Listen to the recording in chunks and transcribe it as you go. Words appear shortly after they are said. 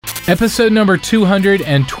Episode number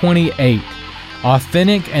 228,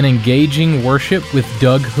 Authentic and Engaging Worship with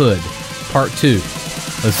Doug Hood, Part 2.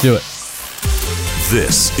 Let's do it.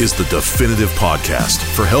 This is the definitive podcast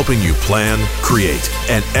for helping you plan, create,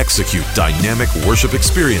 and execute dynamic worship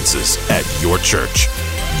experiences at your church.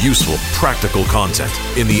 Useful, practical content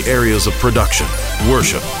in the areas of production,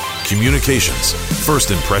 worship, communications, first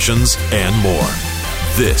impressions, and more.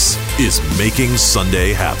 This is Making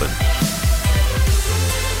Sunday Happen.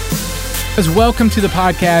 Welcome to the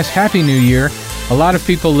podcast. Happy New Year. A lot of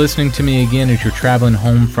people listening to me again as you're traveling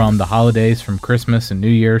home from the holidays, from Christmas and New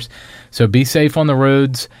Year's. So be safe on the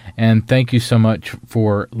roads, and thank you so much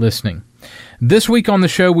for listening. This week on the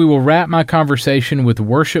show, we will wrap my conversation with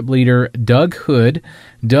worship leader Doug Hood.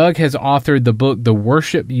 Doug has authored the book, The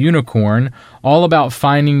Worship Unicorn, all about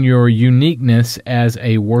finding your uniqueness as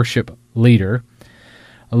a worship leader.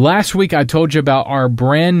 Last week, I told you about our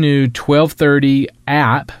brand new 1230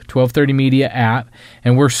 app, 1230 Media app,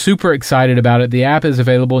 and we're super excited about it. The app is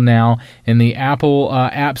available now in the Apple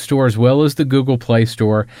App Store as well as the Google Play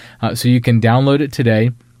Store, so you can download it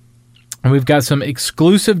today. And we've got some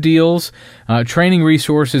exclusive deals, training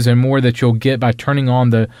resources, and more that you'll get by turning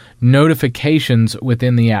on the notifications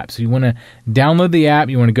within the app. So you want to download the app,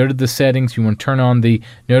 you want to go to the settings, you want to turn on the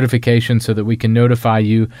notifications so that we can notify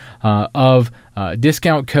you of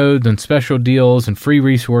discount codes and special deals and free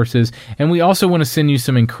resources. And we also want to send you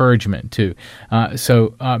some encouragement too. So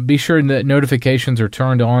be sure that notifications are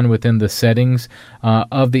turned on within the settings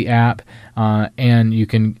of the app, and you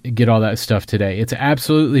can get all that stuff today. It's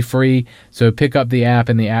absolutely free, so pick up the app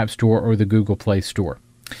in the App Store or the Google Play Store.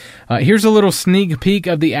 Here's a little sneak peek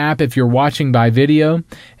of the app if you're watching by video,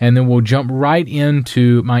 and then we'll jump right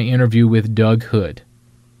into my interview with Doug Hood.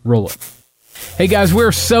 Roll it. Hey guys,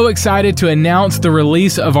 we're so excited to announce the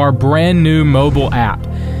release of our brand new mobile app.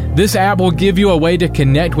 This app will give you a way to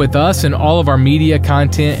connect with us and all of our media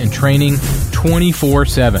content and training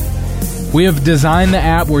 24/7. We have designed the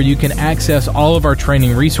app where you can access all of our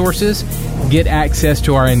training resources, get access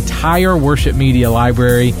to our entire worship media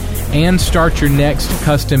library, and start your next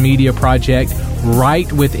custom media project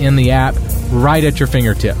right within the app, right at your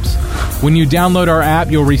fingertips. When you download our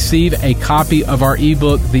app, you'll receive a copy of our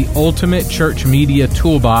ebook, The Ultimate Church Media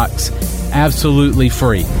Toolbox, absolutely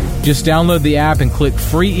free. Just download the app and click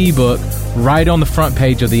free ebook right on the front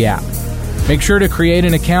page of the app. Make sure to create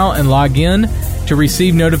an account and log in to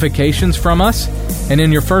receive notifications from us, and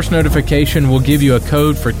in your first notification, we'll give you a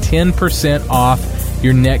code for 10% off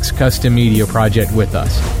your next custom media project with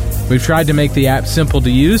us. We've tried to make the app simple to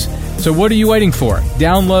use, so what are you waiting for?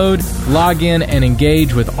 Download, log in, and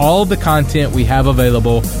engage with all of the content we have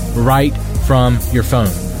available right from your phone.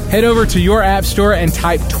 Head over to your app store and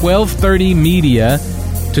type 1230 Media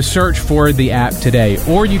to search for the app today,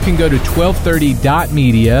 or you can go to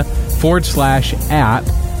 1230.media/app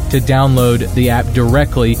to download the app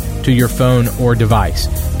directly to your phone or device.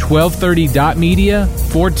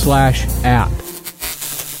 1230.media/app.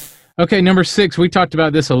 Okay, number 6, we talked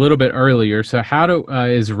about this a little bit earlier. So how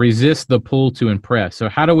is resist the pull to impress? So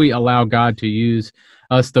how do we allow God to use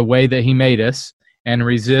us the way that He made us and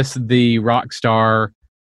resist the rock star,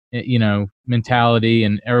 mentality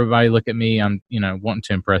and everybody look at me, I'm, wanting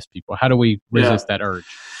to impress people? How do we resist that urge?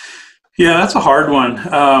 Yeah, that's a hard one.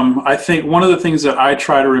 I think one of the things that I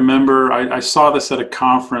try to remember, I saw this at a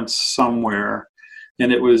conference somewhere,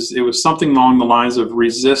 and it was something along the lines of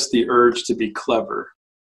resist the urge to be clever.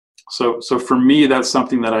 So for me, that's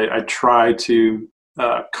something that I try to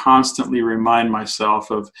constantly remind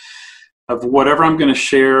myself of whatever I'm going to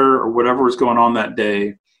share or whatever was going on that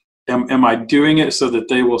day. Am I doing it so that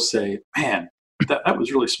they will say, man, that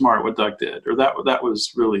was really smart what Doug did, or that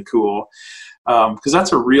was really cool? Because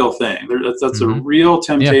that's a real thing. That's a real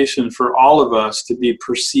temptation for all of us to be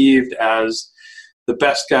perceived as the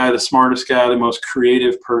best guy, the smartest guy, the most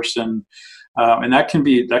creative person, and that can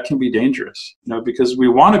be dangerous. Because we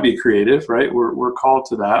want to be creative, right? We're called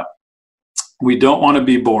to that. We don't want to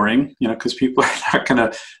be boring, because people are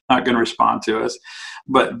not gonna respond to us.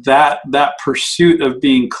 But that pursuit of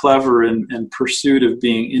being clever and pursuit of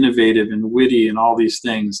being innovative and witty and all these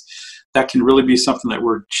things, that can really be something that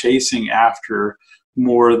we're chasing after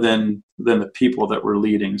more than the people that we're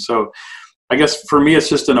leading. So I guess for me, it's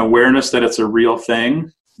just an awareness that it's a real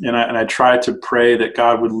thing. And I try to pray that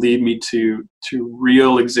God would lead me to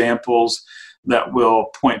real examples that will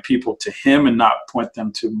point people to Him and not point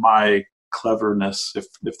them to my cleverness,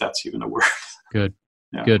 if that's even a word. Good.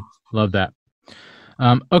 Yeah. Good. Love that.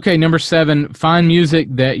 Okay, number 7, find music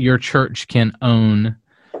that your church can own.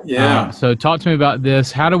 Yeah. So talk to me about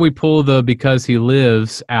this. How do we pull the "because he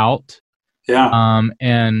lives" out Yeah.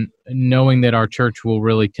 And knowing that our church will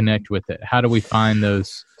really connect with it. How do we find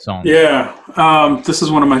those songs? Yeah. This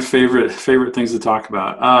is one of my favorite things to talk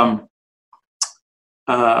about.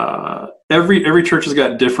 Every church has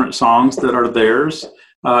got different songs that are theirs.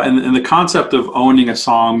 And the concept of owning a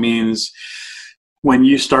song means when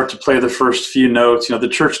you start to play the first few notes, the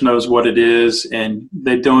church knows what it is, and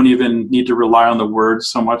they don't even need to rely on the words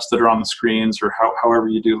so much that are on the screens or however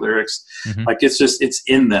you do lyrics. Mm-hmm. Like it's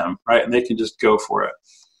in them, right? And they can just go for it.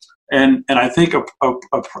 And I think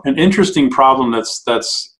an interesting problem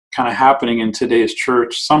that's kind of happening in today's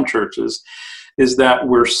church, some churches, is that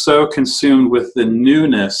we're so consumed with the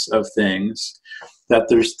newness of things that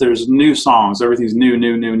there's new songs, everything's new.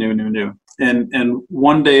 And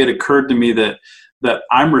one day it occurred to me that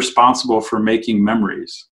I'm responsible for making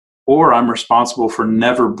memories, or I'm responsible for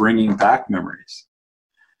never bringing back memories.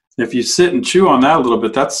 If you sit and chew on that a little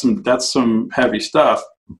bit, that's some heavy stuff.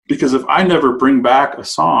 Because if I never bring back a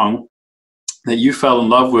song that you fell in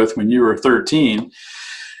love with when you were 13,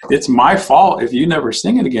 it's my fault if you never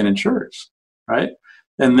sing it again in church, right?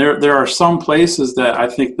 And there are some places that I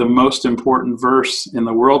think the most important verse in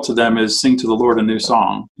the world to them is "Sing to the Lord a new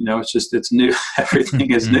song." It's new.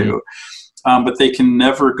 Everything is new. But they can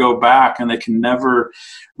never go back, and they can never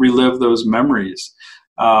relive those memories.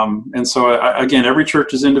 And so, again, every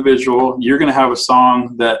church is individual. You're going to have a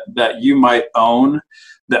song that you might own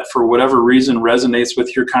that for whatever reason resonates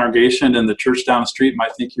with your congregation, and the church down the street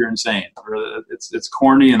might think you're insane, or it's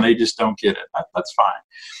corny and they just don't get it. That's fine.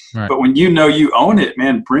 Right. But when you own it,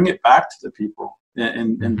 man, bring it back to the people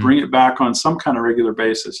and bring it back on some kind of regular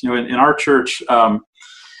basis. In our church,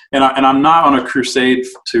 and I'm not on a crusade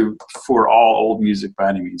for all old music by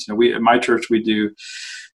any means. In my church we do,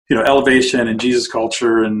 Elevation and Jesus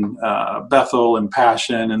Culture and Bethel and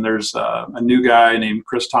Passion, and there's a new guy named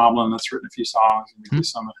Chris Tomlin that's written a few songs. And we do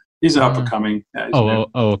he's an up and coming.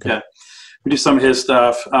 Okay. Yeah, we do some of his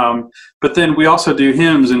stuff, but then we also do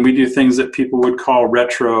hymns, and we do things that people would call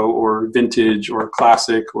retro or vintage or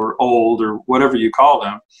classic or old or whatever you call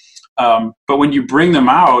them. But when you bring them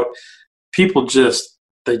out, people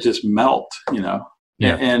they just melt,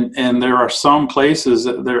 Yeah. And there are some places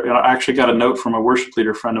I actually got a note from a worship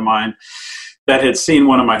leader friend of mine that had seen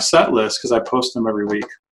one of my set lists, because I post them every week.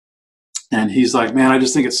 And he's like, man, I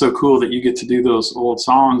just think it's so cool that you get to do those old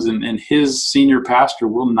songs. And his senior pastor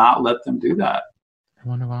will not let them do that. I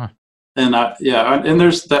wonder why. And and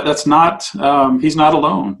there's that's not, he's not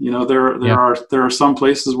alone. There are some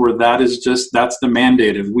places where that's the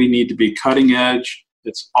mandate of, we need to be cutting edge.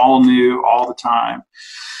 It's all new all the time,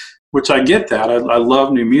 which I get that. I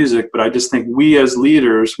love new music, but I just think we as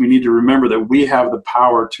leaders, we need to remember that we have the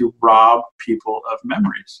power to rob people of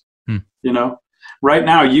memories. Right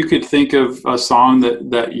now, you could think of a song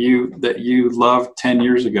that you loved 10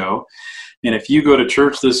 years ago, and if you go to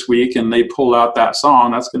church this week and they pull out that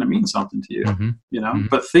song, that's going to mean something to you. Mm-hmm.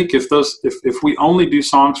 But think if we only do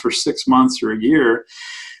songs for 6 months or a year,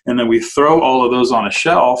 and then we throw all of those on a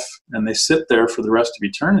shelf and they sit there for the rest of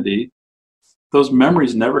eternity, those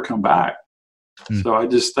memories never come back. So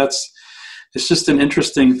it's just an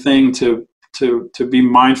interesting thing to be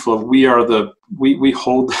mindful of. We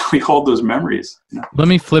hold those memories. Let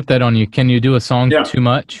me flip that on you. Can you do a song too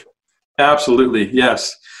much? Absolutely.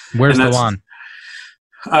 Yes. Where's the line?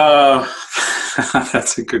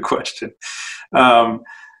 That's a good question.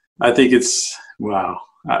 I think it's, wow.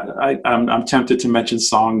 I'm tempted to mention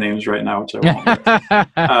song names right now, which I won't.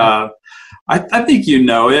 I think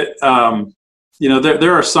it.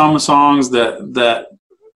 There are some songs that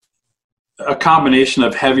a combination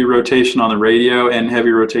of heavy rotation on the radio and heavy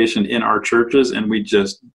rotation in our churches, and we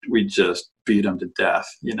just beat them to death,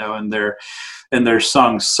 and they're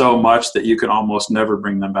sung so much that you can almost never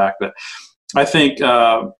bring them back. But I think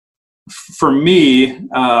for me,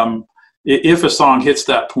 if a song hits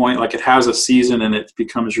that point, like it has a season and it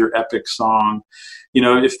becomes your epic song,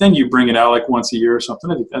 if then you bring it out like once a year or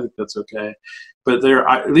something, I think that's okay. But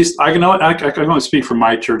at least I can only speak for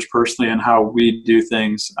my church personally and how we do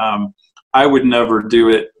things. I would never do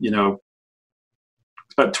it,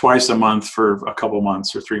 twice a month for a couple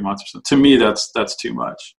months or 3 months or something. To me, that's too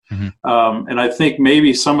much. Mm-hmm. And I think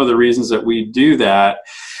maybe some of the reasons that we do that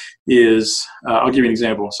is, I'll give you an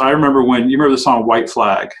example. So I remember you remember the song White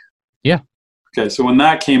Flag? Yeah. Okay. So when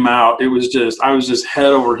that came out, I was just head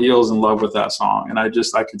over heels in love with that song. And I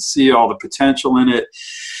could see all the potential in it.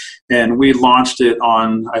 And we launched it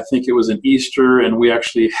on, I think it was an Easter, and we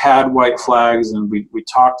actually had white flags, and we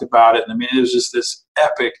talked about it. And I mean, it was just this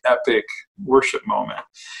epic worship moment.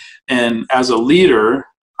 And as a leader,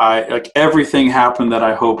 everything happened that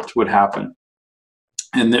I hoped would happen.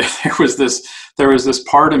 And there was this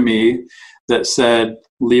part of me that said,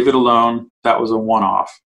 leave it alone. That was a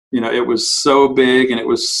one-off. It was so big and it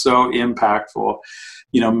was so impactful.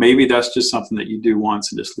 Maybe that's just something that you do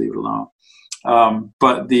once and just leave it alone.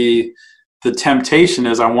 But the temptation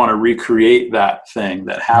is I want to recreate that thing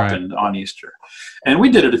that happened on Easter. And we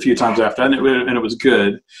did it a few times after that, and it was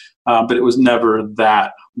good, but it was never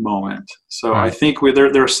that moment. So I think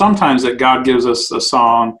there are some times that God gives us a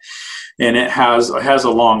song and it has a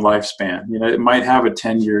long lifespan. It might have a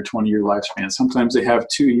 10-year, 20-year lifespan. Sometimes they have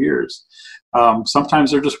 2 years.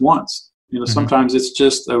 Sometimes they're just once. Sometimes it's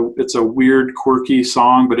just it's a weird, quirky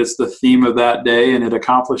song, but it's the theme of that day, and it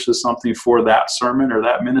accomplishes something for that sermon or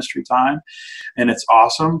that ministry time, and it's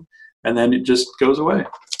awesome. And then it just goes away.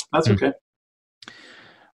 That's okay.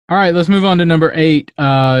 All right, let's move on to number 8.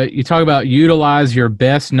 You talk about utilize your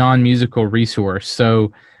best non-musical resource.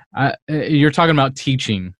 So you're talking about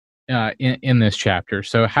teaching in this chapter.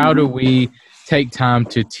 So how do we take time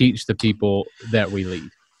to teach the people that we lead?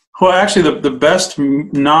 Well, actually, the best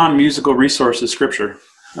non-musical resource is Scripture,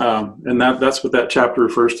 and that's what that chapter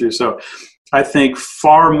refers to. So I think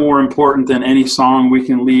far more important than any song we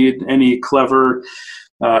can lead, any clever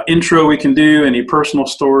intro we can do, any personal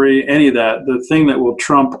story, any of that, the thing that will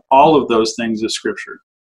trump all of those things is Scripture.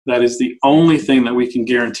 That is the only thing that we can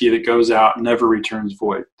guarantee that goes out and never returns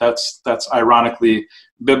void. That's ironically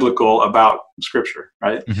biblical about Scripture,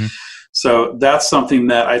 right? Mm-hmm. So that's something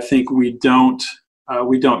that I think we don't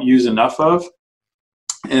use enough of.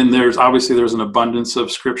 And there's an abundance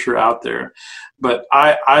of Scripture out there. But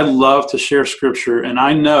I love to share Scripture, and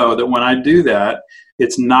I know that when I do that,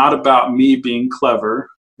 it's not about me being clever.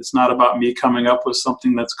 It's not about me coming up with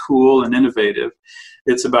something that's cool and innovative.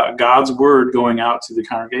 It's about God's word going out to the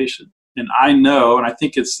congregation. And I know, and I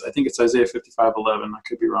think it's Isaiah 55:11. I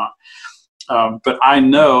could be wrong. But I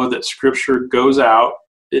know that Scripture goes out.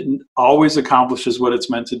 It always accomplishes what it's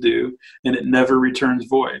meant to do, and it never returns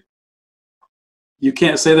void. You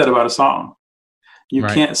can't say that about a song. You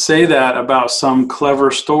can't say that about some clever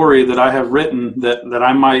story that I have written that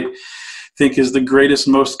I might think is the greatest,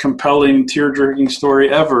 most compelling, tear-jerking story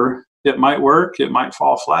ever. It might work. It might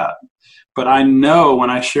fall flat. But I know when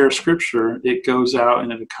I share Scripture, it goes out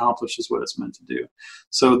and it accomplishes what it's meant to do.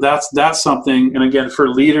 So that's something, and again, for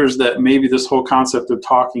leaders that maybe this whole concept of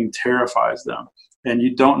talking terrifies them, and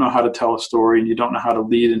you don't know how to tell a story, and you don't know how to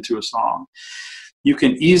lead into a song, you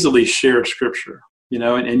can easily share Scripture,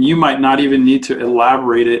 and you might not even need to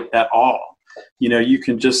elaborate it at all. You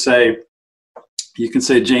can just say,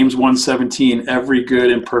 James 1:17, every good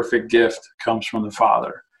and perfect gift comes from the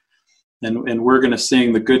Father. And we're going to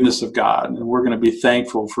sing the goodness of God, and we're going to be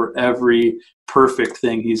thankful for every perfect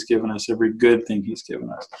thing He's given us, every good thing He's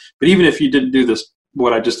given us. But even if you didn't do this,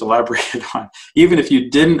 what I just elaborated on, even if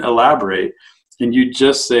you didn't elaborate, and you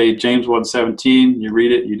just say James 1:17, you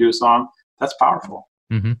read it, you do a song, that's powerful.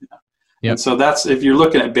 Mm-hmm. Yep. And so that's, if you're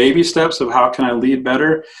looking at baby steps of how can I lead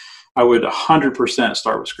better, I would 100%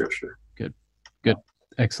 start with Scripture. Good.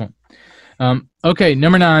 Excellent. Okay,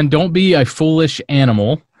 number 9, don't be a foolish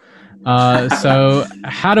animal. So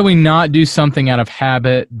how do we not do something out of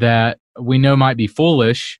habit that we know might be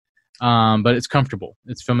foolish, but it's comfortable,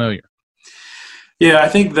 it's familiar? Yeah, I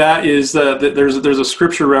think that is there's a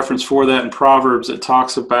scripture reference for that in Proverbs. It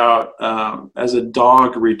talks about as a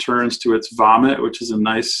dog returns to its vomit, which is a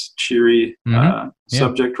nice, cheery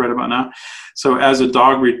subject right about now. So as a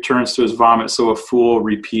dog returns to his vomit, so a fool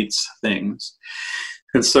repeats things.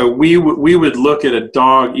 And so we would look at a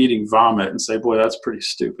dog eating vomit and say, boy, that's pretty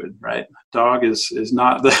stupid, right? Dog is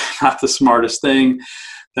not the smartest thing.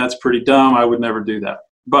 That's pretty dumb. I would never do that.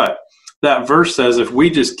 But that verse says if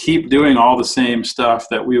we just keep doing all the same stuff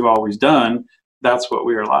that we've always done, that's what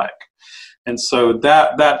we are like. And so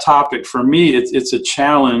that topic for me, it's a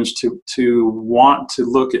challenge to want to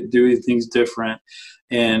look at doing things different.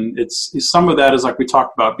 And it's some of that is like we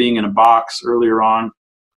talked about being in a box earlier on.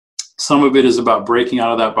 Some of it is about breaking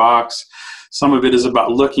out of that box. Some of it is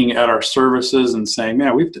about looking at our services and saying,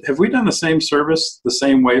 man, have we done the same service the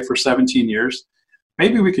same way for 17 years?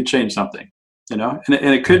 Maybe we could change something, And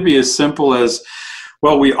it could be as simple as,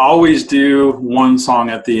 well, we always do one song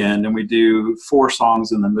at the end and we do 4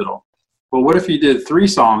 songs in the middle. Well, what if you did 3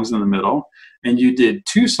 songs in the middle and you did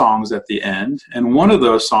 2 songs at the end, and one of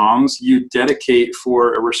those songs you dedicate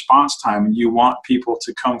for a response time, and you want people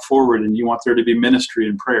to come forward and you want there to be ministry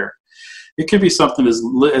and prayer? It could be something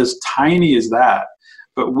as tiny as that,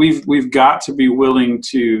 but we've got to be willing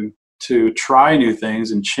to try new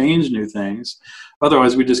things and change new things.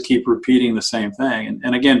 Otherwise, we just keep repeating the same thing.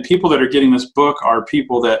 And again, people that are getting this book are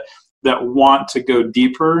people that want to go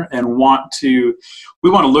deeper and we want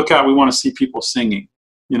to see people singing.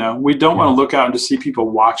 We don't want to look out and just see people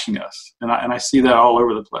watching us. And I see that all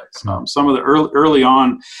over the place. Some of the early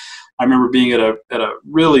on, I remember being at a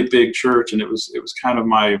really big church, and it was kind of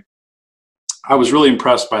I was really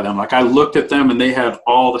impressed by them. Like, I looked at them and they had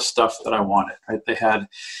all the stuff that I wanted, right? It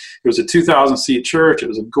was a 2,000 seat church. It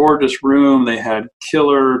was a gorgeous room. They had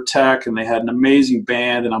killer tech and they had an amazing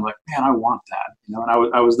band. And I'm like, man, I want that,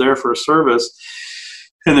 and I was there for a service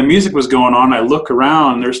and the music was going on. I look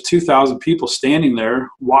around and there's 2,000 people standing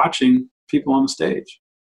there watching people on the stage.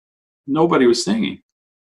 Nobody was singing.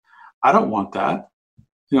 I don't want that.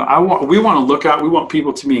 We want to look out. We want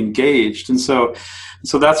people to be engaged. And so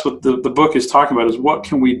that's what the book is talking about, is what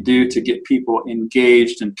can we do to get people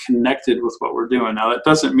engaged and connected with what we're doing. Now, that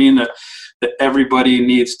doesn't mean that everybody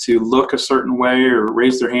needs to look a certain way or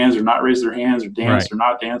raise their hands or not raise their hands or dance or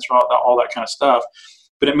not dance or all that kind of stuff.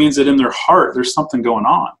 But it means that in their heart, there's something going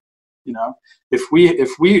on. If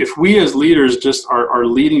we as leaders just are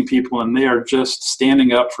leading people and they are just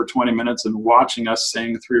standing up for 20 minutes and watching us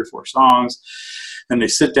sing 3 or 4 songs, and they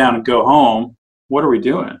sit down and go home, what are we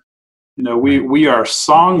doing? We are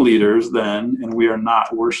song leaders then, and we are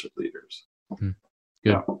not worship leaders. Good.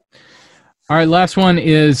 Yeah. All right, last one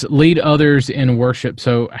is lead others in worship.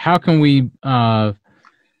 So how can we,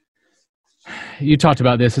 you talked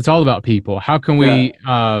about this, it's all about people. How can we,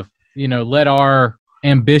 let our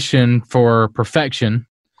ambition for perfection,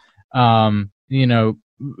 how can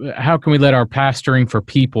we let our pastoring for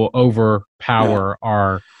people overpower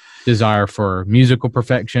our desire for musical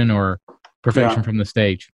perfection or perfection from the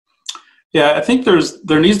stage? Yeah, I think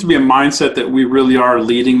there needs to be a mindset that we really are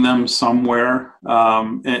leading them somewhere.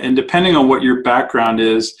 And depending on what your background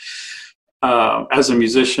is, as a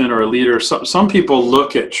musician or a leader, some people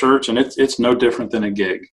look at church and it's no different than a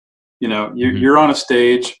gig. You're on a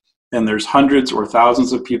stage and there's hundreds or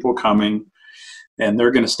thousands of people coming, and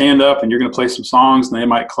they're going to stand up and you're going to play some songs and they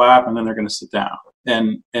might clap and then they're going to sit down.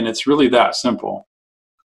 And it's really that simple.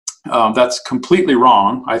 That's completely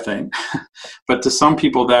wrong, I think. But to some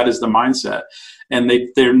people, that is the mindset. And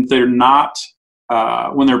they're not,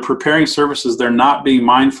 when they're preparing services, they're not being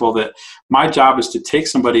mindful that my job is to take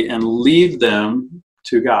somebody and lead them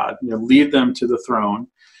to God, lead them to the throne,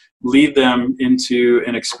 lead them into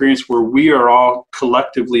an experience where we are all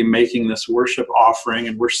collectively making this worship offering,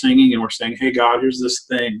 and we're singing and we're saying, hey, God, here's this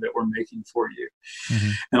thing that we're making for you.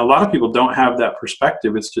 Mm-hmm. And a lot of people don't have that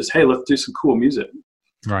perspective. It's just, hey, let's do some cool music.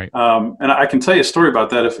 Right. And I can tell you a story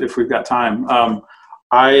about that if we've got time.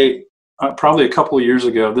 I probably a couple of years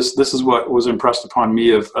ago, this is what was impressed upon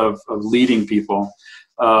me of leading people.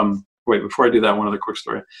 Wait, before I do that, one other quick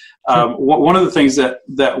story. Sure. One of the things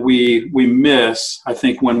that we miss, I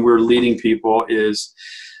think, when we're leading people is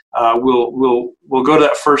we'll go to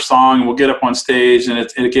that first song and we'll get up on stage, and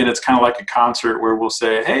it's kind of like a concert where we'll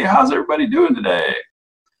say, hey, how's everybody doing today?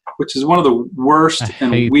 Which is one of the worst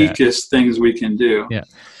and weakest things we can do. Yeah.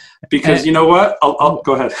 Because you know what? I'll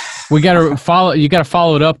go ahead. You got to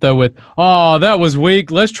follow it up though with, oh, that was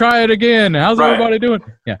weak. Let's try it again. How's everybody doing?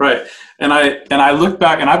 Yeah. Right. And I look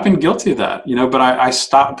back, and I've been guilty of that, but I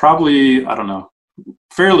stopped probably, I don't know,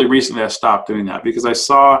 fairly recently. I stopped doing that because I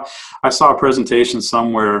saw a presentation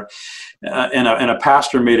somewhere, and a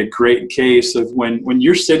pastor made a great case of when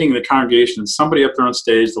you're sitting in the congregation and somebody up there on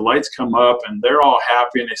stage, the lights come up and they're all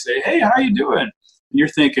happy and they say, hey, how you doing? And you're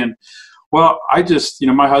thinking, well, I just,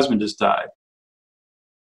 my husband just died.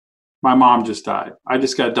 My mom just died. I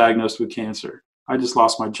just got diagnosed with cancer. I just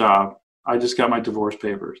lost my job. I just got my divorce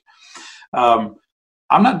papers. I'm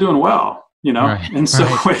not doing well, Right, and so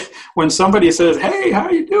when somebody says, hey, how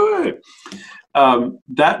you doing?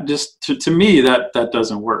 That just, to me, that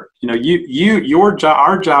doesn't work. Your job,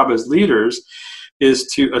 our job as leaders is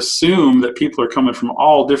to assume that people are coming from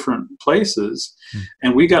all different places,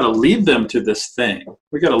 and we got to lead them to this thing.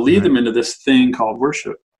 We got to lead them into this thing called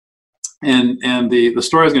worship. And the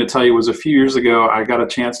story I was going to tell you was a few years ago, I got a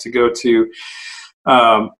chance to go to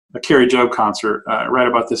a Carrie Job concert. I write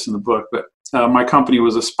about this in the book, but my company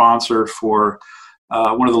was a sponsor for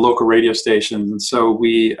one of the local radio stations, and so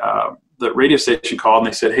the radio station called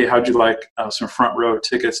and they said, hey, how'd you like some front row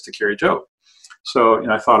tickets to Carrie Job? So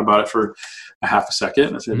I thought about it for a half a second,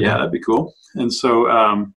 and I said, yeah, that'd be cool. And so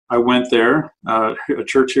I went there, a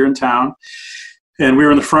church here in town, and we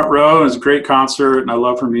were in the front row. And it was a great concert, and I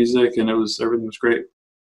love her music, and everything was great.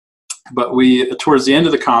 But towards the end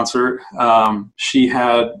of the concert, she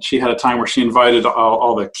had a time where she invited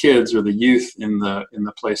all the kids or the youth in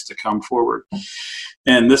the place to come forward.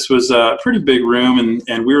 And this was a pretty big room,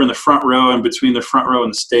 and we were in the front row, and between the front row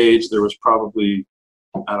and the stage, there was probably,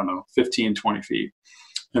 15, 20 feet.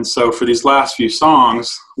 And so for these last few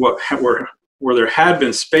songs, what where there had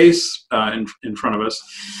been space in front of us,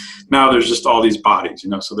 now there's just all these bodies,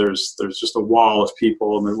 so there's just a wall of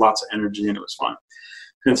people, and there's lots of energy, and it was fun.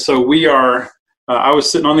 And so I was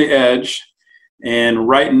sitting on the edge, and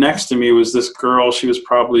right next to me was this girl. She was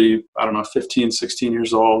probably, 15, 16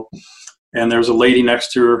 years old. And there was a lady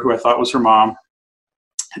next to her who I thought was her mom.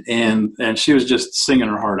 And she was just singing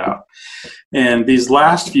her heart out. And these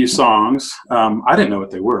last few songs, I didn't know what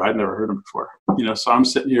they were. I'd never heard them before. So I'm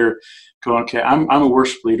sitting here going, okay, I'm a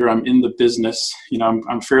worship leader. I'm in the business.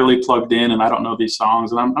 I'm fairly plugged in, and I don't know these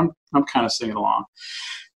songs, and I'm kind of singing along.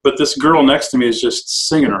 But this girl next to me is just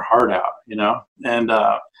singing her heart out,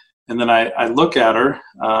 and then I look at her,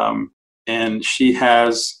 and she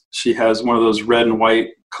has one of those red and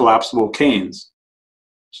white collapsible canes.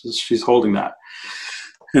 She's holding that.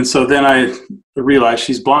 And so then I realize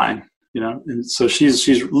she's blind, and so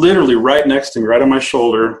she's literally right next to me, right on my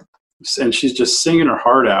shoulder, and she's just singing her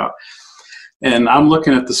heart out. And I'm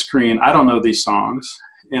looking at the screen. I don't know these songs,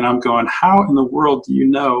 and I'm going, how in the world do you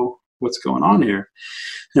know what's going on here?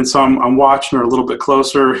 And so I'm watching her a little bit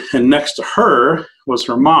closer, and next to her was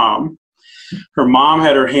her mom. Her mom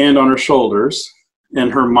had her hand on her shoulders,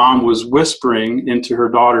 and her mom was whispering into her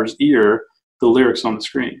daughter's ear the lyrics on the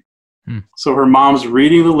screen. So her mom's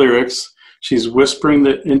reading the lyrics. She's whispering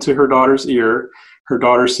into her daughter's ear. Her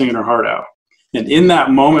daughter's singing her heart out. And in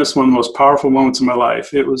that moment, it's one of the most powerful moments of my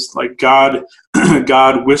life. It was like God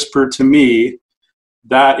whispered to me,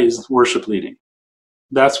 that is worship leading.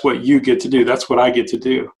 That's what you get to do. That's what I get to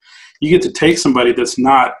do. You get to take somebody that's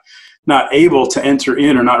not able to enter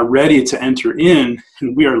in or not ready to enter in,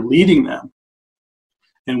 and we are leading them.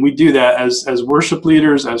 And we do that as worship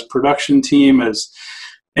leaders, as production team, as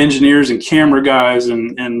engineers and camera guys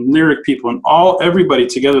and lyric people, and everybody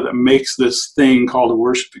together that makes this thing called a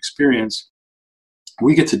worship experience.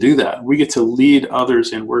 We get to do that. We get to lead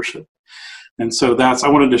others in worship. And so I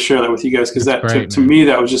wanted to share that with you guys, because to me,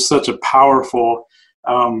 that was just such a powerful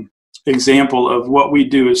example of what we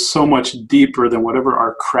do is so much deeper than whatever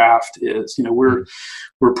our craft is.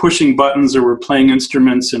 We're pushing buttons, or we're playing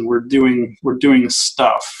instruments, and we're doing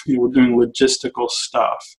stuff. We're doing logistical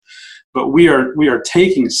stuff. But we are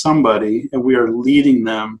taking somebody, and we are leading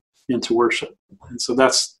them into worship. And so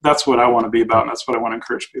that's what I want to be about, and that's what I want to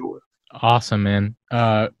encourage people with. Awesome, man.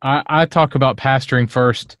 I talk about pastoring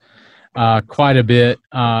first quite a bit.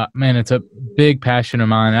 Man, it's a big passion of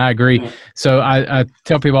mine. I agree. Yeah. So I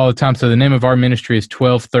tell people all the time, so the name of our ministry is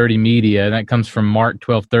 1230 Media, and that comes from Mark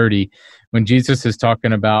 12:30, when Jesus is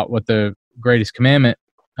talking about what the greatest commandment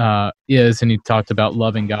is, and he talked about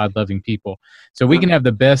loving God, loving people. So we can have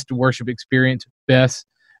the best worship experience, best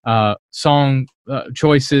song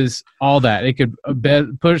choices, all that. It could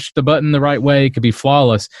push the button the right way. It could be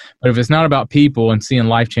flawless. But if it's not about people and seeing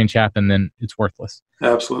life change happen, then it's worthless.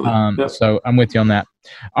 Absolutely. Yep. So I'm with you on that.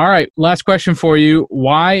 All right. Last question for you.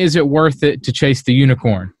 Why is it worth it to chase the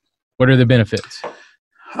unicorn? What are the benefits?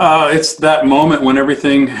 It's that moment when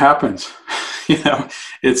everything happens.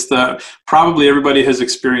 It's probably everybody has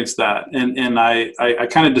experienced that. And I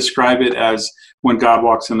kind of describe it as when God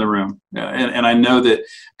walks in the room. And I know that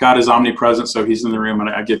God is omnipresent, so he's in the room, and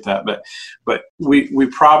I get that. But we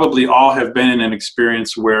probably all have been in an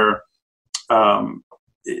experience where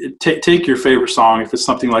take your favorite song, if it's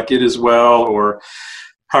something like It Is Well, or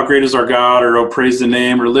How Great Is Our God, or Oh Praise the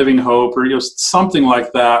Name, or Living Hope, or something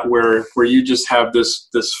like that, where you just have this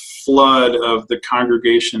flood of the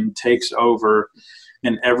congregation takes over,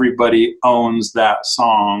 and everybody owns that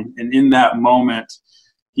song. And in that moment,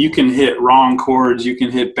 you can hit wrong chords, you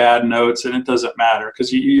can hit bad notes, and it doesn't matter,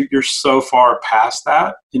 because you're so far past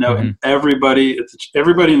that, and everybody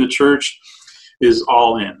in the church is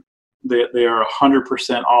all in. They are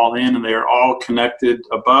 100% all in, and they are all connected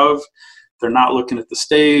above. They're not looking at the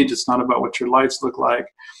stage. It's not about what your lights look like.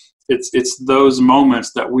 It's those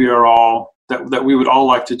moments that we are all that we would all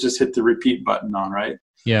like to just hit the repeat button on, right?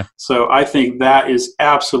 Yeah. So I think that is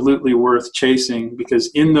absolutely worth chasing,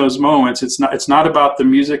 because in those moments, it's not about the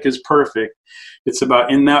music is perfect. It's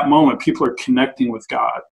about, in that moment, people are connecting with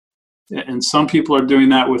God. And some people are doing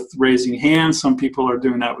that with raising hands. Some people are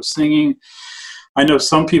doing that with singing. I know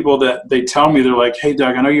some people that they tell me, they're like, hey,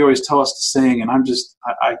 Doug, I know you always tell us to sing, and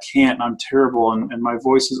I can't, and I'm terrible, and my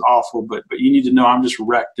voice is awful, but you need to know I'm just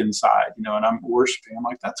wrecked inside, and I'm worshiping. I'm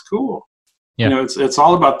like, that's cool. Yeah. It's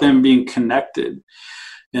all about them being connected.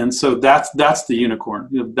 And so that's the unicorn.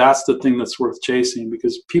 That's the thing that's worth chasing,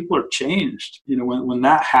 because people are changed. When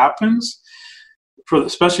that happens,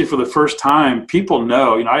 especially for the first time, people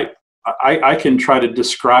know. I can try to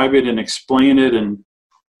describe it and explain it and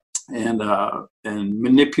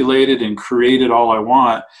manipulate it and create it all I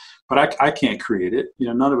want. But I can't create it.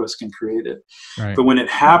 None of us can create it. Right. But when it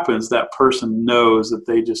happens, that person knows that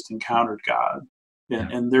they just encountered God,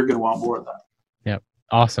 and they're going to want more of that. Yep.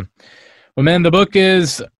 Awesome. Well, man, the book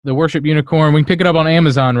is The Worship Unicorn. We can pick it up on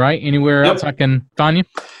Amazon, right? Anywhere else I can find you?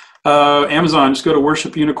 Amazon. Just go to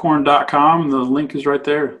worshipunicorn.com. The link is right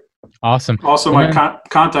there. Awesome. Also, my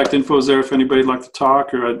contact info is there if anybody'd like to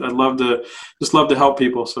talk, or I'd love to help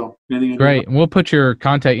people. So anything. Great. We'll put your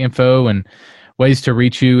contact info and ways to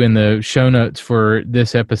reach you in the show notes for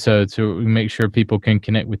this episode, so we make sure people can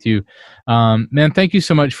connect with you. Man, thank you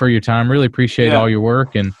so much for your time. Really appreciate all your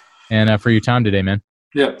work and for your time today, man.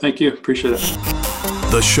 Yeah, thank you. Appreciate it.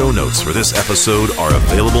 The show notes for this episode are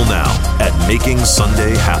available now at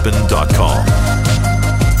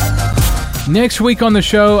makingsundayhappen.com. Next week on the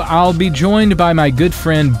show, I'll be joined by my good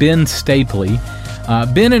friend Ben Stapley.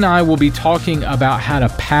 Ben and I will be talking about how to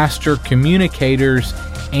pastor communicators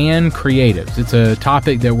and creatives. It's a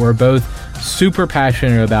topic that we're both super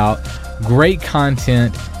passionate about. Great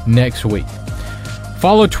content next week.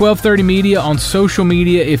 Follow 1230 Media on social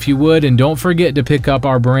media if you would, and don't forget to pick up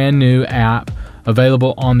our brand new app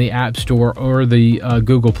available on the App Store or the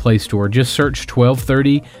Google Play Store. Just search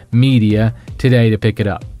 1230 Media today to pick it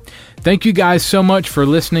up. Thank you guys so much for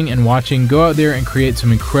listening and watching. Go out there and create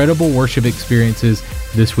some incredible worship experiences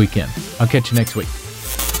this weekend. I'll catch you next week.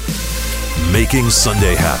 Making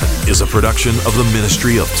Sunday Happen is a production of the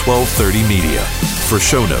ministry of 1230 Media. For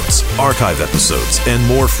show notes, archive episodes, and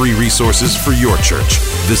more free resources for your church,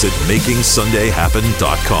 visit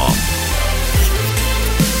makingsundayhappen.com.